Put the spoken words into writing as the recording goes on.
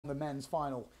the men's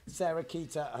final. Sarah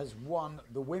Keita has won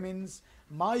the women's.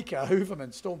 Micah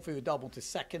Hooverman stormed through the double to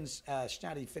second.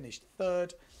 Shadi finished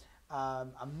third.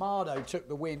 Amado took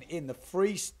the win in the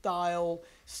freestyle.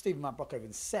 Stephen Mabrokoven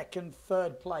in second.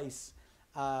 Third place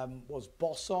was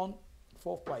Bosson.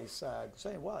 Fourth place,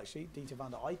 saying well actually, Dieter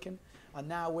van der Eycken. And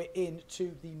now we're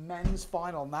into the men's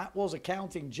final. And that was a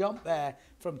counting jump there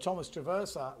from Thomas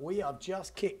Traversa. We have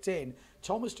just kicked in.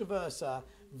 Thomas Traversa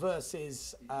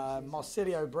versus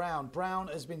Marcilio Browne. Browne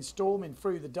has been storming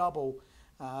through the double.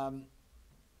 And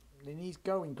he's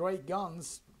going great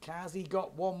guns. Has he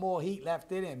got one more heat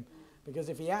left in him? Because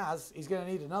if he has, he's going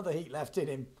to need another heat left in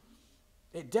him.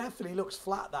 It definitely looks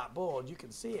flat, that board. You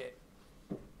can see it.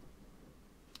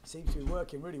 Seems to be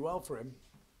working really well for him.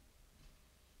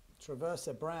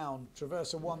 Traversa Browne.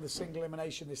 Traversa won the single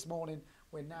elimination this morning.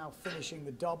 We're now finishing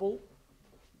the double.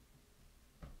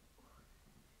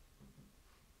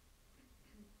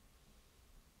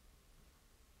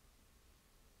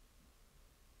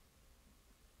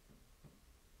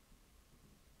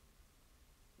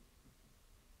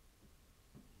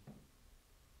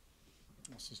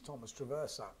 This is Thomas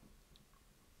Traversa.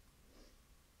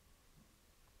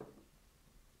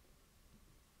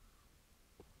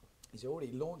 He's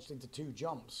already launched into 2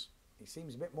 jumps. He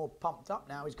seems a bit more pumped up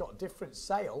now. He's got a different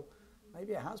sail.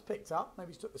 Maybe it has picked up. Maybe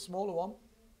he's took the smaller one.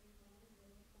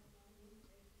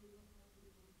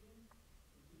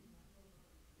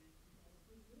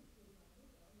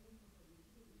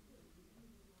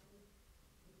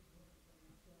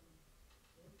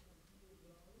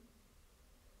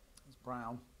 It's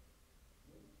Browne.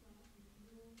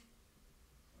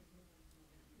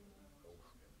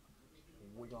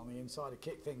 Wiggle on the inside to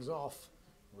kick things off.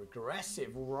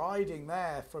 Regressive riding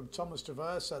there from Thomas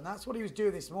Traversa, and that's what he was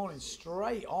doing this morning,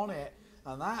 straight on it.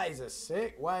 And that is a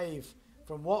sick wave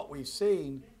from what we've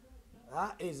seen.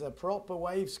 That is a proper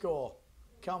wave score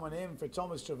coming in for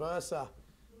Thomas Traversa.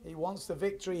 He wants the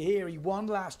victory here. He won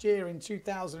last year in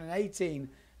 2018,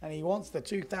 and he wants the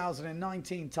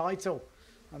 2019 title.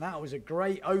 And that was a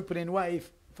great opening wave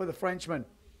for the Frenchman.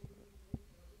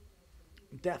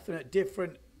 Definite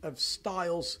different of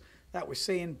styles that we're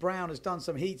seeing. Browne has done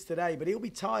some heats today, but he'll be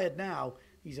tired now.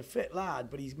 He's a fit lad,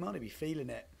 but he's going to be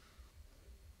feeling it.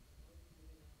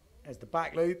 There's the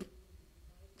back loop.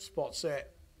 Spots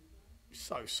it.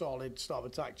 So solid. Start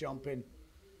of attack jumping.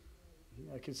 You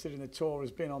know, considering the tour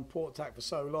has been on port tack for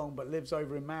so long, but lives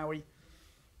over in Maui.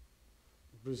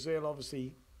 Brazil,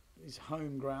 obviously, his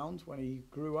home ground when he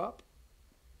grew up.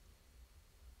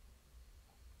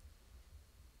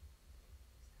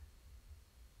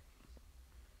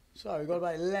 So we've got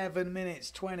about 11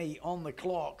 minutes 20 on the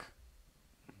clock.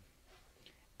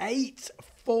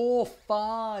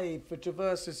 8.45 for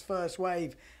Traversa's first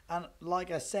wave. And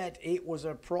like I said, it was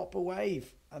a proper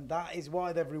wave. And that is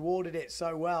why they've rewarded it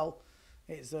so well.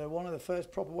 It's one of the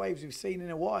first proper waves we've seen in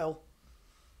a while.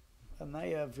 And they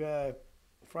have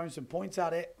thrown some points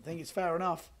at it. I think it's fair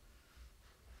enough.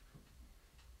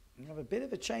 We have a bit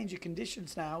of a change of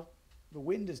conditions now. The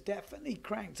wind has definitely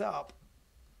cranked up.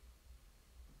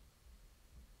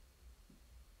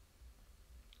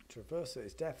 Traversa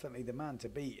is definitely the man to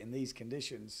beat in these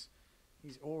conditions.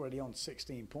 He's already on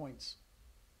 16 points.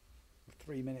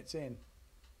 3 minutes in.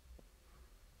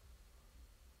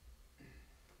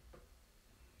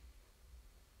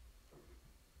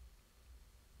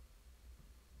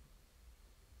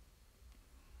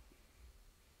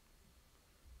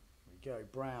 Here we go,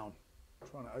 Browne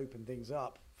trying to open things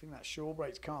up. I think that shore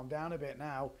break's calmed down a bit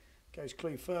now. Goes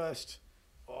clue first.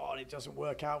 Oh, and it doesn't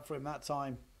work out for him that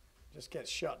time. Just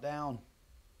gets shut down.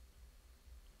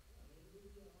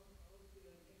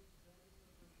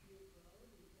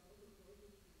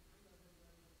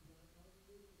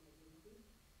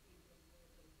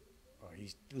 Oh,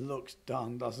 he looks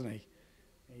done, doesn't he?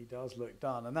 He does look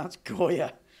done. And that's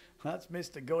Goya. That's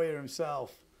Mr. Goya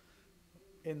himself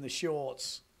in the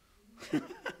shorts.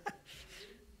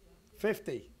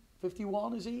 50.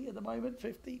 51 is he at the moment?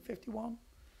 50? 51?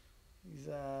 He's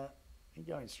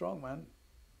going strong, man.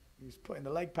 He was putting the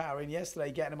leg power in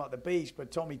yesterday, getting him up the beach, but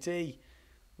Tommy T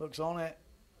looks on it,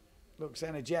 looks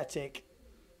energetic,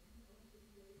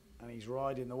 and he's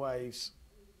riding the waves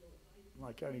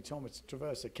like only Thomas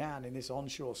Traversa can in this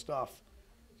onshore stuff,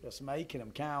 just making them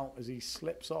count as he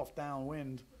slips off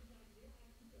downwind.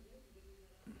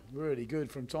 Really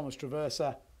good from Thomas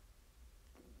Traversa.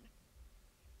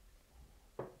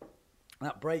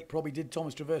 That break probably did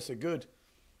Thomas Traversa good.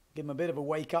 Give him a bit of a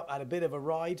wake up, had a bit of a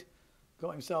ride.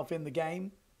 Got himself in the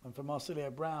game, and for Marcilio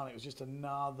Browne, it was just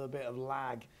another bit of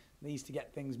lag. Needs to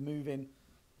get things moving,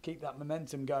 keep that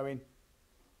momentum going.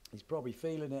 He's probably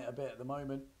feeling it a bit at the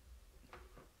moment.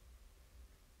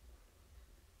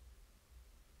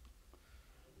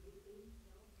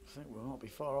 I think we'll not be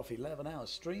far off 11 hours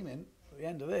streaming at the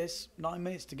end of this. 9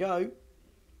 minutes to go.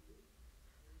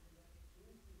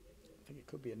 I think it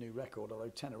could be a new record, although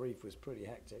Tenerife was pretty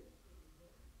hectic.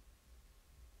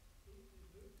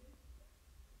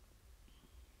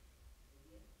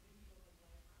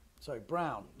 So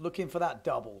Browne looking for that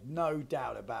double, no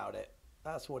doubt about it.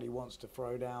 That's what he wants to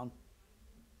throw down.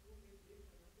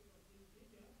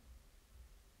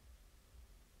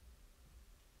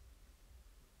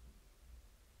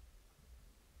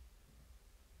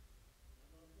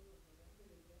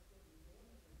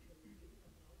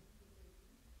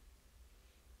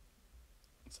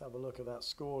 Let's have a look at that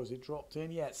score as it dropped in.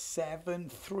 Yeah,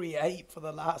 7-3-8 for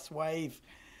the last wave.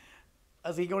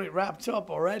 As he got it wrapped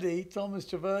up already, Thomas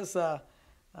Traversa,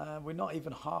 we're not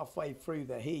even halfway through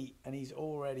the heat, and he's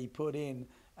already put in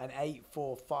an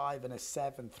 8-4-5 and a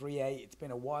 7-3-8. It's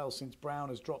been a while since Browne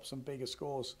has dropped some bigger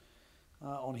scores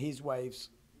on his waves.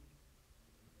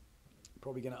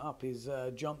 Probably going to up his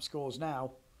jump scores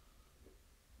now.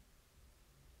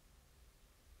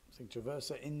 I think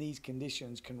Traversa in these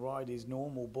conditions can ride his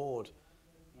normal board,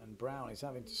 and Browne is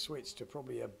having to switch to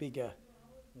probably a bigger,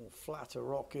 more flatter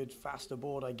rockered, faster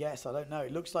board, I guess. I don't know.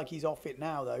 It looks like he's off it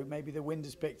now, though. Maybe the wind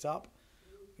has picked up.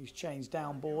 He's changed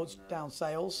down boards, down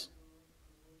sails.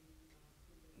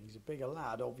 He's a bigger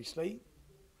lad, obviously.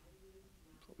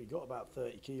 Probably got about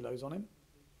 30 kilos on him.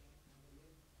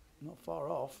 Not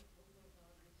far off.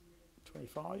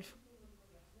 25.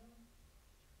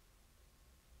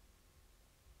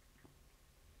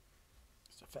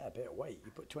 It's a fair bit of weight.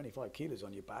 You put 25 kilos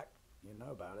on your back, you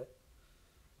know about it.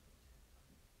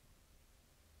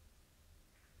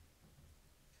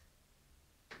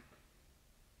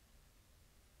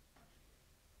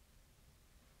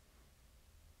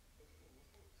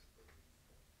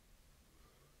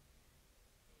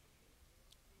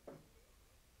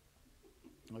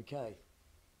 Okay.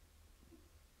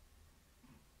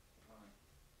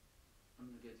 I'm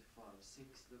going to go to 5 or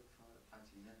 6. Look, 5.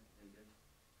 Actually, no. There you go.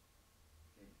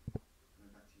 Okay.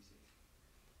 Going back to 6.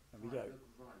 There we go. Look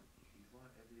right. He's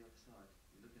right over the other side.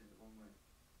 You're looking at it the wrong way.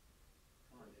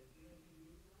 5. No.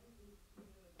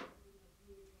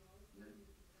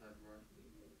 Further right. Further right.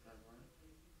 Further right.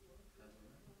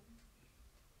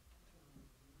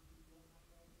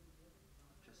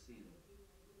 Just seen it.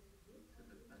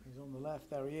 He's on the left.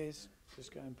 There he is.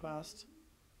 Just going past.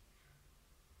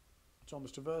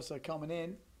 Thomas Traversa coming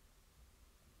in.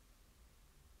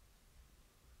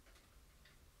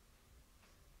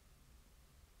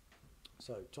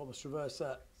 So Thomas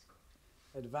Traversa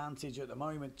advantage at the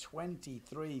moment,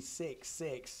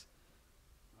 23.66.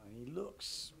 He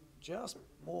looks just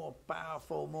more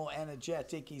powerful, more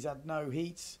energetic. He's had no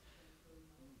heats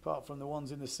apart from the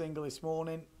ones in the single this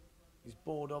morning. His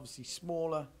board obviously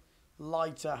smaller,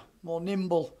 lighter, more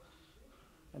nimble,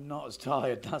 and not as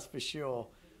tired, that's for sure.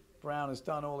 Browne has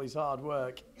done all his hard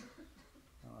work,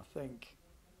 and I think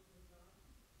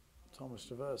Thomas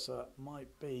Traversa might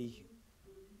be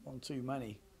one too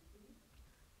many.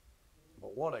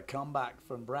 But what a comeback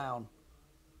from Browne.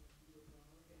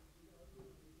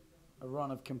 A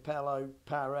run of Campello,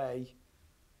 Paré,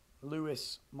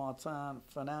 Lewis, Martin,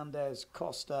 Fernandez,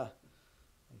 Köster,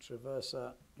 and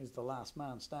Traversa is the last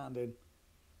man standing.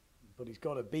 But he's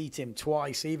got to beat him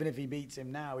twice. Even if he beats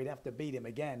him now, he'd have to beat him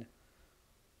again.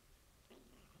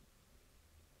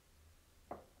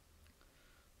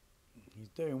 He's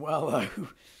doing well, though.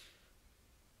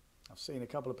 I've seen a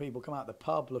couple of people come out the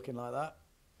pub looking like that.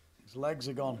 His legs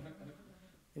are gone.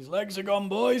 His legs are gone,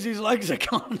 boys. His legs are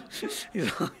gone.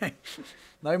 He's like,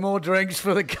 no more drinks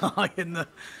for the guy in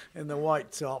the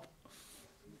white top.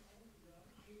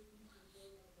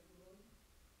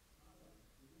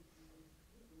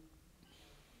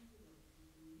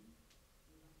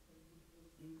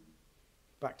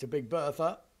 Back to Big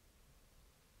Bertha.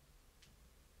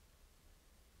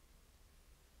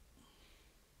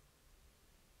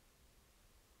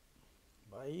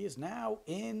 But he is now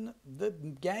in the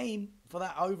game for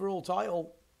that overall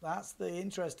title. That's the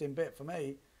interesting bit for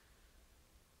me.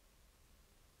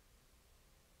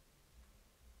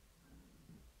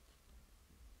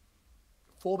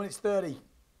 Four minutes 30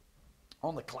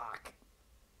 on the clock.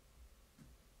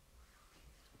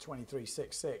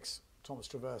 23.66. Thomas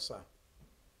Traversa.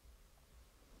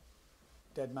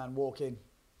 Dead man walking.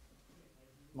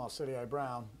 Marcilio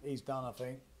Browne. He's done, I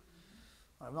think.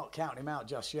 I'm not counting him out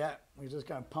just yet. He's just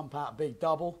going to pump out a big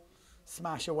double,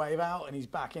 smash a wave out, and he's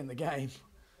back in the game.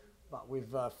 But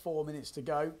with 4 minutes to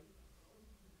go,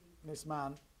 this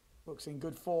man looks in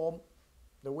good form.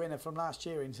 The winner from last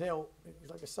year in Sylt.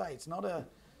 Like I say, it's not a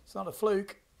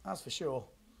fluke, that's for sure.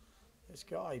 This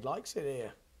guy likes it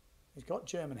here. He's got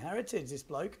German heritage, this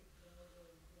bloke.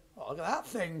 Oh, look at that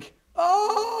thing.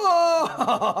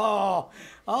 Oh!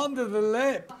 Under the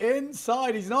lip,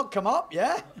 inside. He's not come up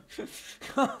yet.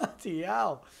 Bloody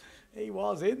hell. He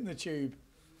was in the tube.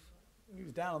 He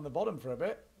was down on the bottom for a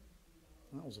bit.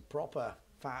 That was a proper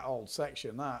fat old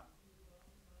section, that.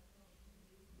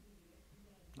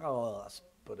 Oh, that's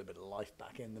put a bit of life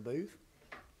back in the booth.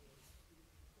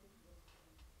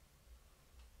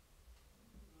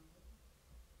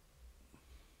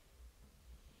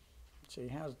 See,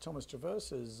 how's Thomas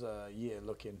Traversa's year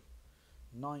looking?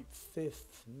 9th,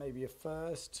 5th, maybe a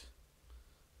 1st.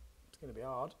 It's going to be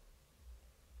hard.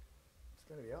 It's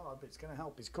going to be hard, but it's going to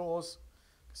help his cause.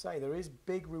 Say, there is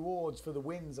big rewards for the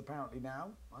wins apparently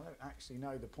now. I don't actually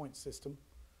know the point system.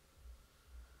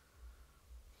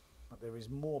 But there is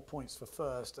more points for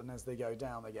first, and as they go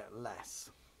down, they get less,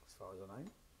 as far as I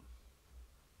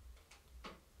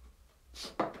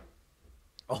know.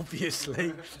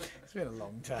 Obviously, it's been a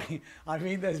long day. I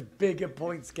mean, there's bigger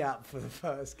points gap for the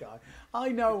first guy. I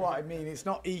know what I mean. It's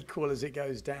not equal as it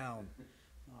goes down.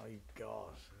 Oh,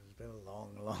 gosh, it's been a long,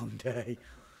 long day.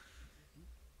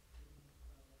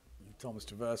 Thomas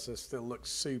Traversa still looks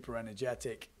super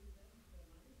energetic,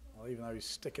 well, even though his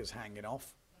sticker's hanging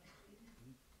off.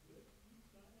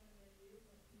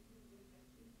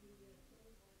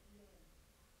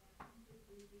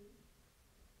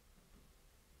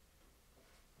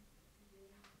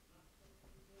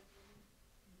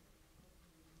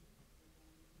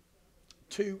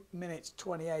 Two minutes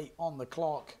 28 on the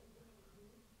clock.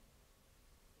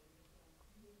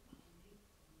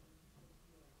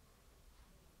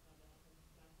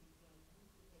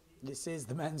 This is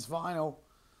the men's final.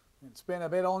 It's been a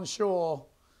bit onshore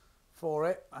for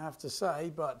it, I have to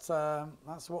say, but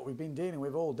that's what we've been dealing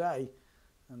with all day.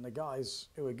 And the guys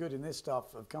who are good in this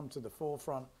stuff have come to the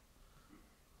forefront.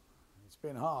 It's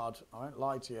been hard, I won't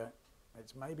lie to you.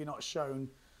 It's maybe not shown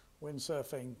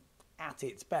windsurfing at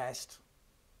its best,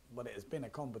 but it has been a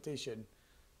competition,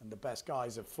 and the best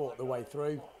guys have fought their way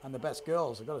through, and the best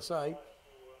girls, I've got to say.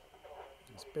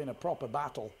 It's been a proper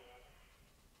battle.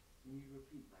 Can you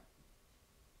repeat that?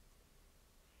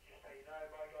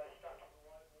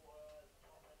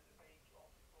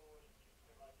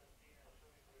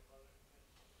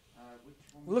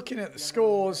 Looking at the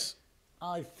scores,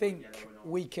 I think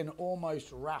we can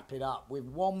almost wrap it up with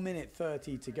 1 minute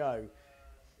 30 to go.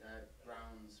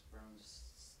 Browne's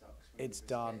stuck. It's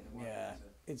done, yeah,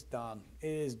 it's done. It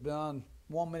is done.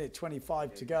 1 minute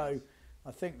 25 to go.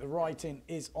 I think the writing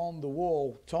is on the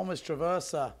wall. Thomas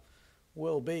Traversa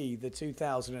will be the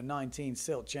 2019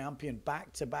 Sylt champion,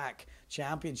 back-to-back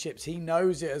championships. He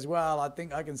knows it as well. I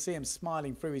think I can see him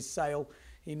smiling through his sail.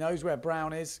 He knows where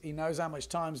Browne is. He knows how much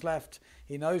time's left.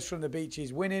 He knows from the beach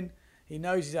he's winning. He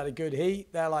knows he's had a good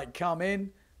heat. They're like, come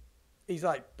in. He's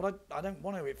like, but I don't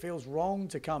want to. It feels wrong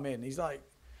to come in. He's like,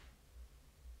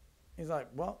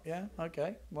 well, yeah,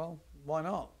 okay. Well, why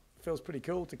not? It feels pretty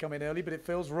cool to come in early, but it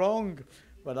feels wrong.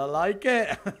 But I like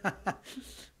it.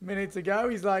 Minute to go,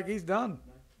 he's like, he's done.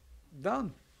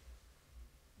 Done.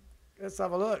 Let's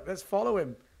have a look. Let's follow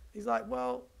him. He's like,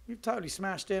 well, you've totally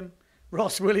smashed him.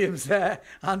 Ross Williams there,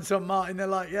 Antoine Martin, they're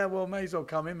like, yeah, well, may as well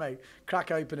come in, mate. Crack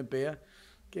open a beer.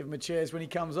 Give him a cheers when he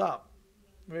comes up.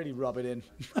 Really rub it in.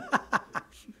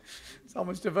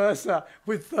 Thomas Traversa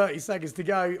with 30 seconds to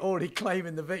go, already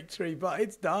claiming the victory, but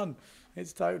it's done.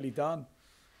 It's totally done.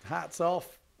 Hats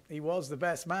off. He was the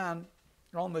best man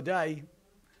on the day.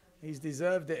 He's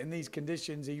deserved it in these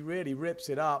conditions. He really rips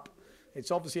it up. It's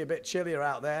obviously a bit chillier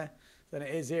out there than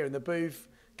it is here in the booth.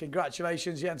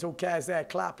 Congratulations, Gentle Cares there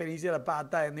clapping. He's had a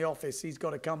bad day in the office. He's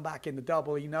got to come back in the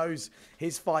double. He knows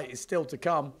his fight is still to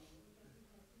come.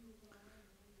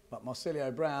 But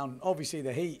Marcilio Browne, obviously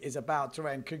the heat is about to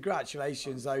end.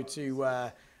 Congratulations, though,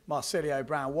 to Marcilio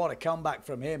Browne. What a comeback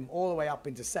from him, all the way up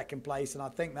into second place. And I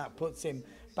think that puts him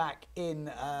back in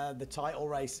the title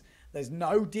race. There's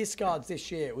no discards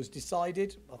this year. It was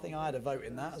decided. I think I had a vote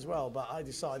in that as well, but I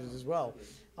decided as well.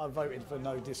 I voted for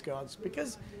no discards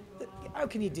because how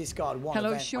can you discard one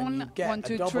event Sean. when you get 1,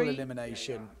 2, a double 3.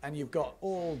 elimination and you've got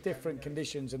all different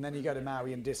conditions and then you go to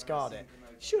Maui and discard it?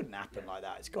 It shouldn't happen like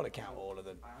that. It's got to count all of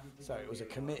them. So it was a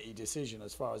committee decision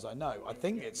as far as I know. I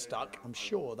think it's stuck. I'm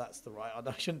sure that's the right.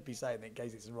 I shouldn't be saying it in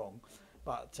case it's wrong.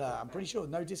 But I'm pretty sure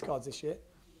no discards this year.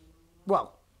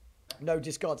 Well, no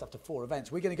discards after 4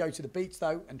 events. We're going to go to the beach,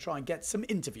 though, and try and get some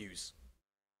interviews.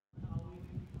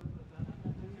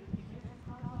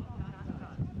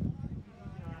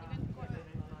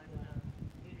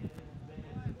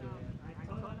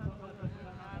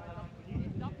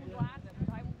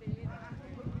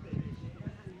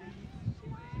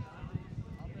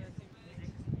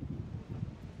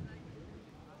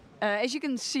 As you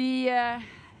can see,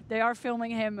 they are filming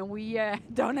him, and we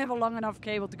don't have a long enough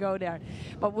cable to go there.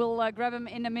 But we'll grab him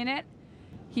in a minute.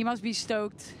 He must be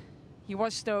stoked. He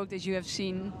was stoked, as you have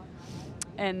seen.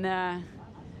 And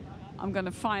I'm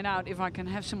gonna find out if I can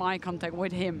have some eye contact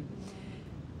with him.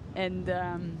 And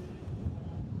it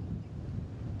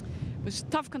was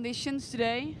tough conditions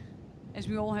today, as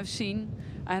we all have seen.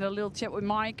 I had a little chat with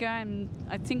Micah, and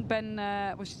I think Ben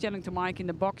was chatting to Mike in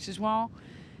the box as well.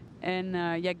 And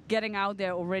yeah, getting out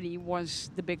there already was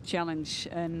the big challenge.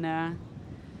 And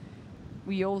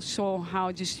we all saw how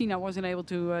Justina wasn't able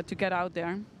to get out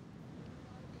there.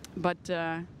 But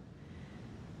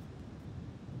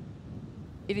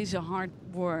it is a hard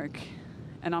work,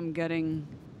 and I'm getting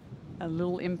a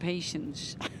little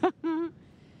impatience.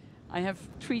 I have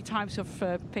 3 types of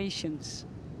patience,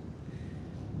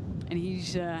 and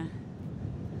he's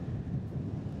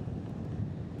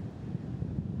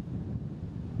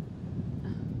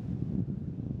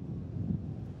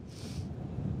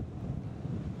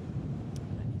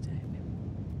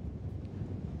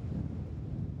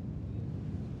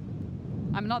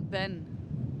I'm not Ben.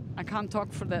 I can't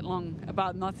talk for that long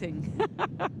about nothing.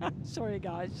 Sorry,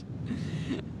 guys.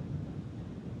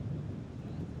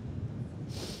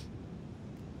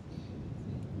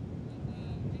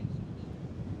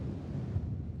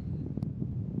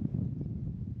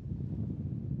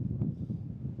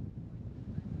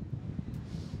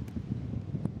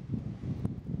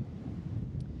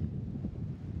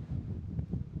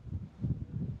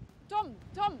 Tom,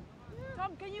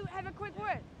 can you have a quick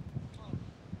word?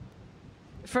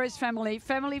 First, family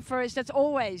first, that's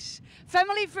always.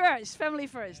 Family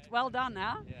first. Well done,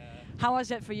 huh? Yeah. How was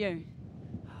that for you?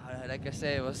 Like I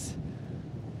say, it was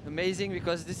amazing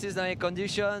because this is the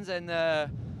conditions, and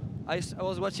I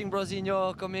was watching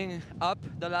Browne coming up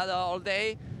the ladder all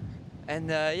day, and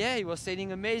yeah, he was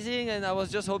sailing amazing, and I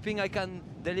was just hoping I can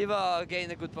deliver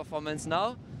again a good performance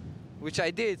now, which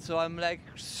I did. So I'm like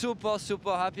super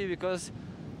happy because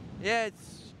yeah,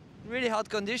 it's really hard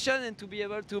condition, and to be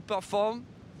able to perform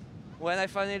when I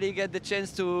finally get the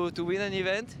chance to win an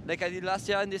event like I did last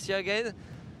year and this year again,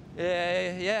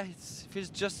 yeah, it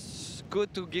feels just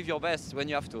good to give your best when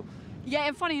you have to. Yeah,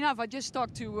 and funny enough, I just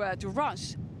talked to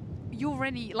Russ. You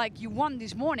already, like, you won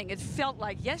this morning. It felt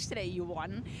like yesterday you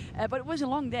won, but it was a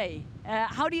long day.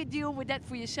 How do you deal with that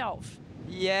for yourself?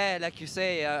 Yeah, like you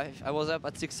say, I was up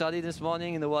at 6:30 this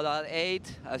morning in the water at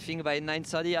 8. I think by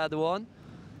 9:30 I had won.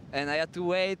 And I had to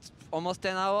wait almost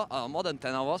 10 hours, more than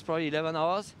 10 hours, probably 11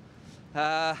 hours.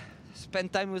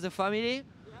 Spend time with the family, yeah.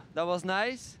 That was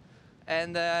nice.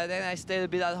 And then I stayed a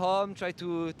bit at home, tried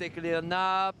to take a little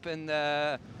nap and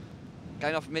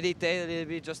kind of meditate a little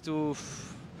bit just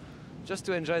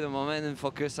to enjoy the moment and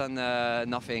focus on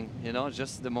nothing, you know,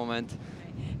 just the moment.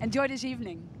 Enjoy this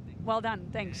evening. Well done,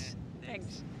 thanks.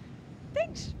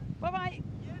 Thanks. Bye-bye.